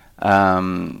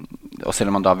 og selv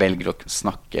om man da velger å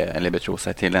snakke eller betro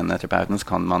seg til denne terapeuten, så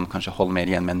kan man kanskje holde mer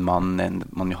igjen med en mann enn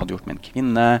man hadde gjort med en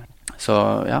kvinne. Så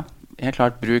ja, helt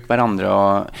klart bruk hverandre.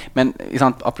 Men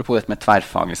apropos dette med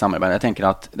tverrfaglig samarbeid, jeg tenker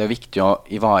at det er viktig å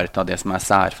ivareta det som er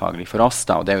særfaglig for oss,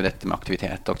 da, og det er jo dette med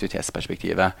aktivitet og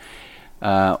aktivitetsperspektivet.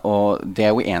 Og det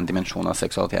er jo en dimensjon av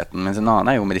seksualiteten, mens en annen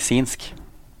er jo medisinsk.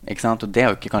 Ikke sant? Og det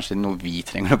er jo ikke kanskje noe vi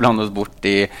trenger å blande oss bort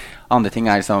i. Andre ting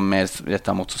er liksom mer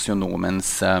rettet mot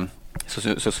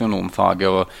sosionomfaget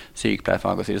og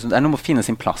sykepleierfaget og så videre. Så det er noe med å finne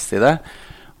sin plass i det.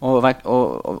 Og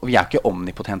vi er ikke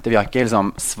omnipotente. Vi har ikke liksom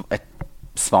et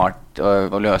svart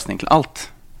og løsning til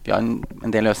alt. Vi har en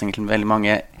del løsninger til veldig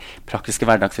mange praktiske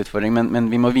hverdagsutfordringer,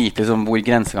 men vi må vite liksom hvor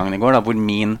grensegangene går, da, hvor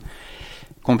min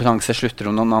kompetanse slutter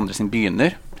og noen andre sin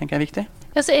begynner, tenker jeg er viktig.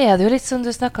 Ja, så er det jo litt som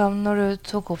du snakket om når du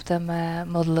tok opp det med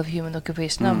Model of Human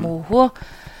Occupation av MOHO.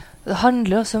 Det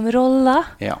handler jo også om roller.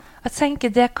 Ja. Jeg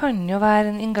tenker det kan jo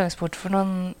være en inngangsport for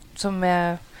noen som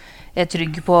er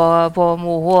trygg på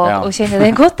MOHO og kjenner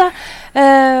den godt.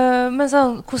 Men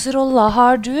sånn, hvilke roller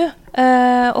har du?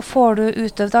 Og får du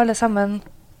utøvd alle sammen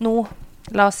nå?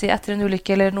 La oss si etter en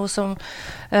ulykke, eller noe som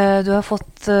du har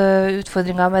fått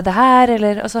utfordringer med det her,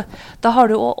 eller, altså, da har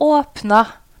du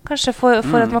åpnet kanskje for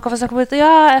at man kan få snakke om det.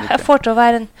 Ja, jeg får til å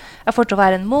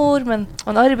være en mor, men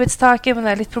en arbeidstaker, men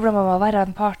det er litt problemer med å være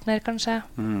en partner, kanskje.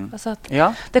 Altså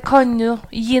det kan jo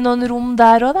gi noen rom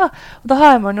der også, da. Og da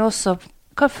har man jo også,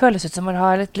 kan føles ut som man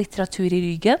har litt litteratur i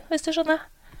ryggen, hvis du skjønner.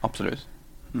 Absolutt.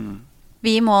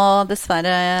 Vi må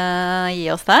dessverre gi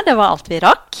oss der. Det var alt vi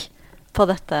rakk på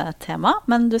dette temaet,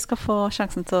 men du skal få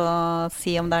sjansen til å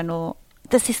si om det er noe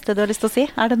det siste du har lyst til å si.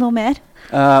 Er det noe mer?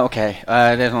 Ok,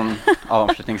 det er sånn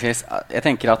avslutningsvis. Jeg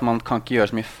tenker at man kan ikke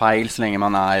gjøre så mye feil så lenge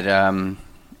man er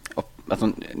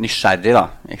nysgjerrig da,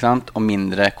 ikke sant? Og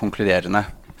mindre konkluderende.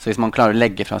 Så hvis man klarer å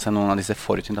legge fra seg noen av disse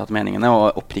forutinntatte meningene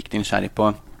og oppriktig nysgjerrig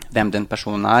på hvem den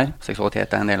personen er,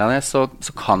 seksualitet er en del av det, så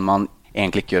kan man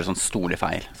egentlig ikke gjøre sånne store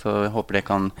feil. Så jeg håper det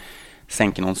kan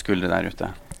senke noen skuldre der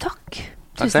ute. Takk.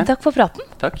 Tusen takk for praten.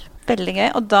 Takk. Veldig gøy.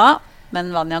 Og da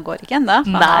Men Vanja går ikke enda,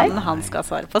 for han skal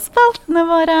svare på spaltene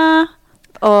våre.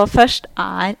 Og først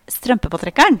er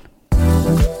strømpepåtrekkeren.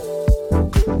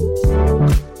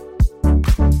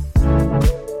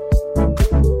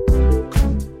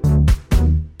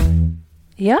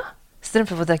 Ja,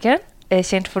 strømpepåtrekkeren er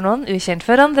kjent for noen, ukjent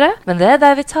for andre. Men det er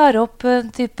der vi tar opp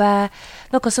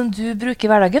noe som du bruker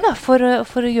i hverdagen da, for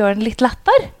å gjøre den litt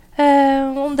lettere.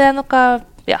 Om det er noe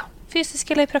fysisk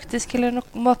eller praktisk, eller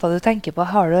noen måter du tenker på.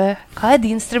 Hva er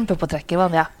din strømpepåtrekker,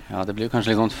 Vanja? Ja, det blir jo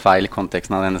kanskje litt sånn feil i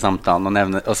konteksten av denne samtalen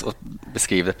å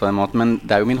beskrive det på den måten, men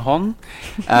det er jo min hånd.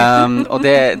 Og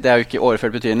det er jo ikke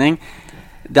overført betydning.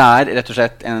 Det er rett og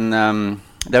slett det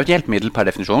er jo et hjelpemiddel per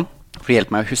definisjon, for det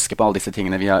hjelper meg å huske på alle disse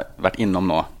tingene vi har vært innom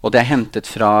nå. Og det er hentet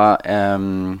fra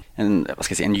en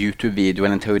YouTube-video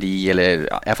eller en teori, eller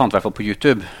jeg fant i hvert fall på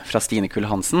YouTube, fra Stine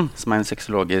Kull Hansen, som er en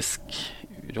sexologisk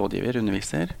rådgiver,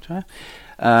 underviser, tror jeg.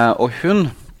 Og hun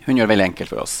gjør det veldig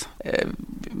enkelt for oss.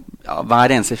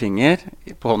 Hver eneste finger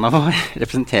på hånda vår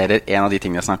representerer en av de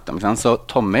tingene jeg snakket om. Ikke sant? Så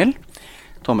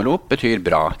tommel opp betyr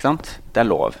bra. Ikke sant? Det er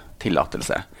lov,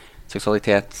 tillatelse.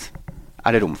 Seksualitet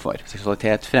er det rom for.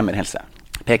 Seksualitet fremmer helse.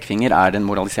 Pekefinger er den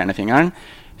moraliserende fingeren.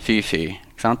 Fy.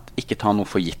 Ikke sant? Ikke ta noe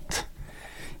for gitt.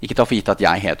 Ikke ta for gitt at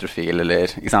jeg er heterofil,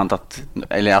 eller, ikke sant?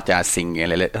 Eller at jeg er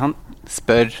single, eller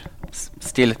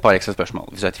still et par ekstra spørsmål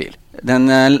hvis du er i tvil. Den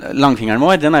langfingeren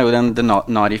vår, den er jo den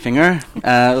naughty finger,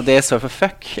 og det står for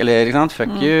fuck, eller ikke sant?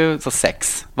 Fuck you, så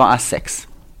sex. Hva er sex?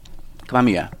 Det kan være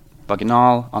mye.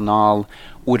 Vaginal, anal,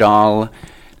 oral,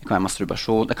 det kan være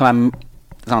masturbasjon, det kan være,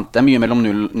 sant? Det er mye mellom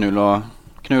null og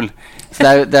knull.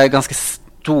 Så det er ganske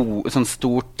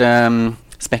stort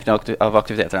spekter av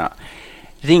aktiviteter. Ja.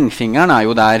 Ringfingeren er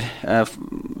jo der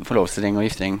forlovelsesring og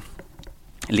giftering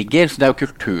ligger, så det er jo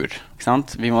kultur. Ikke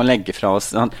sant? Vi må legge fra oss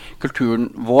kulturen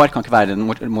vår kan ikke være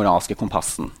den moralske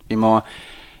kompassen. Vi må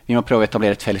prøve å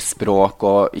etablere et felles språk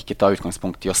og ikke ta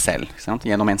utgangspunkt i oss selv. Ikke sant?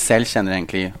 Gjennom en selv kjenner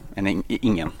egentlig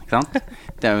ingen. Ikke sant?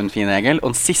 Det er jo en fin regel. Og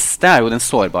den siste er jo den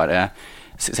sårbare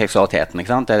seksualiteten.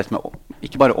 Ikke sant? Det er dette med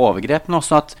ikke bare overgrep, men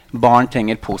også at barn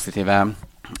trenger positive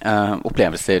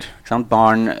opplevelser. Ikke sant?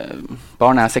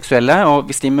 Barn er seksuelle, og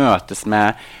hvis de møtes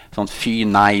med sånn fy,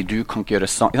 nei, du kan ikke gjøre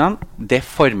sånn, ikke sant? Det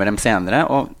former dem senere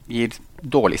og gir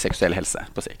dårlig seksuell helse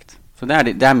på sikt. Så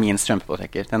det er min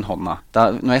strømpepåtrekker, den hånda.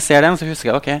 Når jeg ser den, så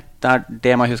husker jeg,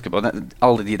 det må jeg huske på,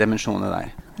 alle de dimensjonene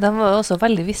der. Den var også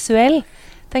veldig visuell.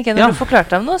 Tenker jeg, når du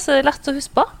forklarte dem nå, så er det lett å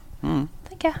huske på.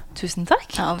 Tenker jeg. Tusen takk.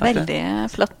 Ja, veldig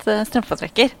flott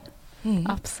strømpepåtrekker.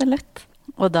 Absolutt.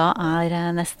 Og da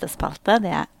er neste spalte,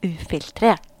 det er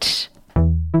ufiltrert.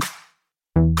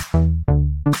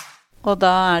 Og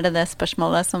da det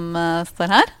spørsmålet som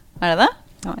står her. Det det?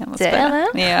 Ja, jeg må spørre.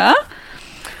 Det. Ja.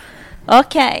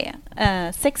 Ok.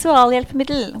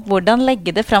 Seksualhjelpemiddel. Hvordan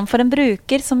legge det fram for en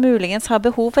bruker som muligens har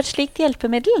behov for et slikt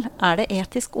hjelpemiddel? Det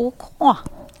etisk ok?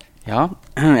 Ja,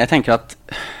 jeg tenker at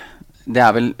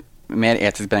det vel mer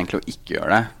etisk betenkelig å ikke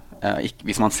gjøre det.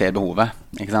 Hvis man ser behovet,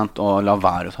 ikke sant? Og la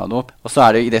være å ta det opp. Og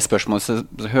så det i det spørsmålet så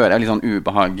hører jeg litt sånn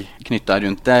ubehag knyttet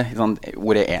rundt det, sånn,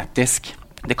 ordet etisk.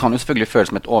 Det kan jo selvfølgelig føles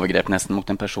som et overgrep nesten mot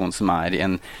en person som i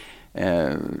en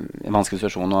vanskelig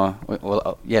situasjon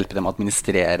og hjelpe dem å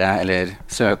administrere eller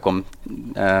søke om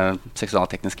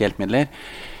seksualtekniske hjelpemidler.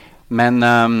 Men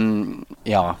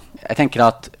ja, jeg tenker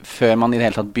at før man i det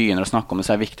hele tatt begynner å snakke om det,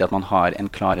 så det viktig at man har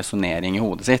en klar resonering i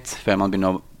hodet sitt før man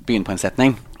begynner på en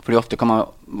setning. Fordi ofte kan man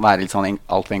være litt sånn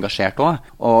altfor engasjert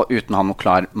også, og uten å ha noe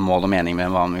klar mål og mening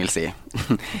med hva man vil si.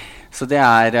 Så det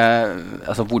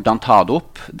altså hvordan ta det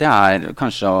opp, det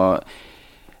kanskje å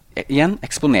igjen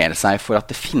eksponere seg for at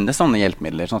det finnes sånne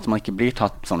hjelpemidler, sånn at man ikke blir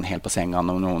tatt sånn helt på senga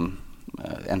når noen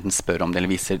enten spør om det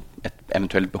eller viser et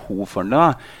eventuelt behov for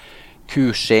det.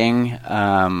 Kursing,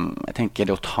 jeg tenker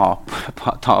det å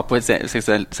ta på et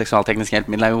seksualteknisk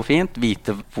hjelpemiddel jo fint,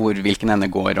 vite hvilken ende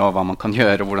går og hva man kan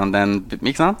gjøre og hvordan den,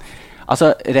 ikke sant?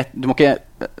 Altså, du må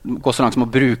ikke gå så langt som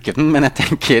å bruke den, men jeg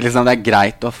tenker liksom, det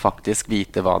greit å faktisk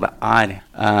vite hva det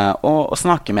og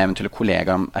snakke med eventuelle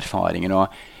kollegaer om erfaringer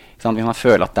og hvis man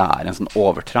føler at det en sånn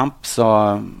overtramp, så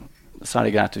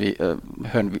det greit å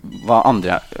høre hva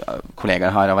andre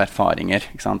kollegaer har av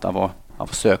erfaringer, ikke sant, av å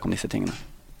søke om disse tingene.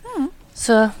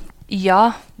 Så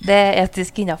ja, det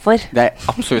etisk innenfor. Det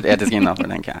absolutt etisk innenfor,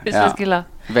 tenker jeg. Hvis vi skulle.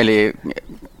 Veldig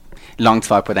langt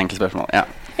svar på et enkelt spørsmål. Ja,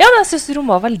 men jeg synes du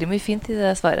rommet veldig mye fint i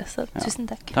det svaret, så tusen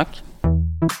takk. Takk.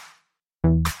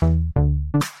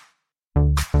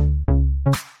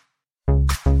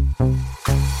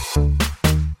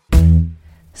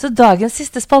 Så dagens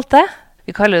siste spalte,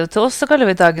 vi kaller det til oss, så kaller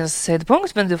vi dagens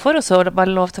høydepunkt, men du får også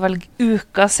bare lov til å velge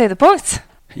ukas høydepunkt.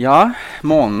 Ja,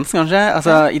 månedens kanskje.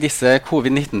 Altså, i disse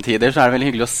covid-19-tider så det veldig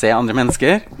hyggelig å se andre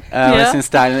mennesker. Og jeg synes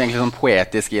det egentlig sånn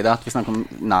poetisk i det, at vi snakker om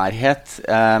nærhet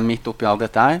midt oppi alt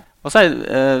dette her. Og så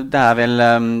det vel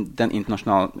den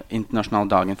internasjonale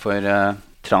dagen for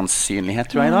transsynlighet,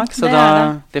 tror jeg, i dag. Så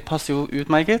det passer jo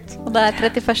utmerket. Og det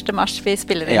 31. mars vi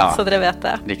spiller inn, så dere vet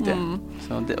det. Riktig.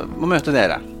 Så må møte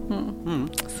dere.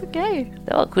 Så gøy.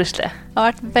 Det var koselig. Det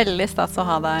har vært veldig stas å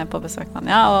ha deg på besøk,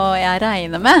 Vanja, og jeg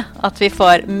regner med at vi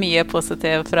får mye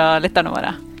positivt fra lytterne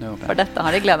våre. For dette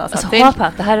har de gledet seg til. Så håper jeg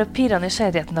at dette pirer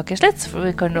nysgjerrigheten deres litt, for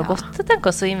vi kan jo godt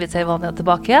tenke oss å invitere Vanja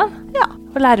tilbake igjen. Ja.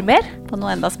 Og lære mer. På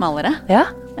noe enda smalere. Ja.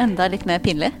 Enda litt mer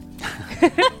pinlig.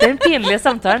 Den pinlige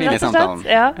samtalen, rett og slett.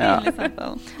 Ja. Pinlig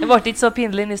samtalen. Det ble ikke så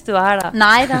pinlig inn i stua her, da.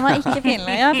 Nei, den var ikke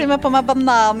pinlig. Jeg har til og med på meg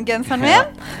banangenseren min.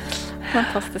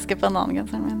 Fantastiske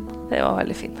banangenseren min. Det var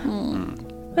veldig fint.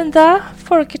 Men da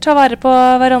får dere ta vare på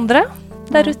hverandre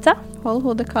der ute. Hold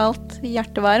hodet kaldt,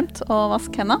 hjertet varmt, og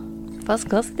vask hendene.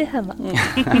 Vask de hendene.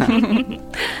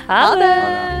 Ha det!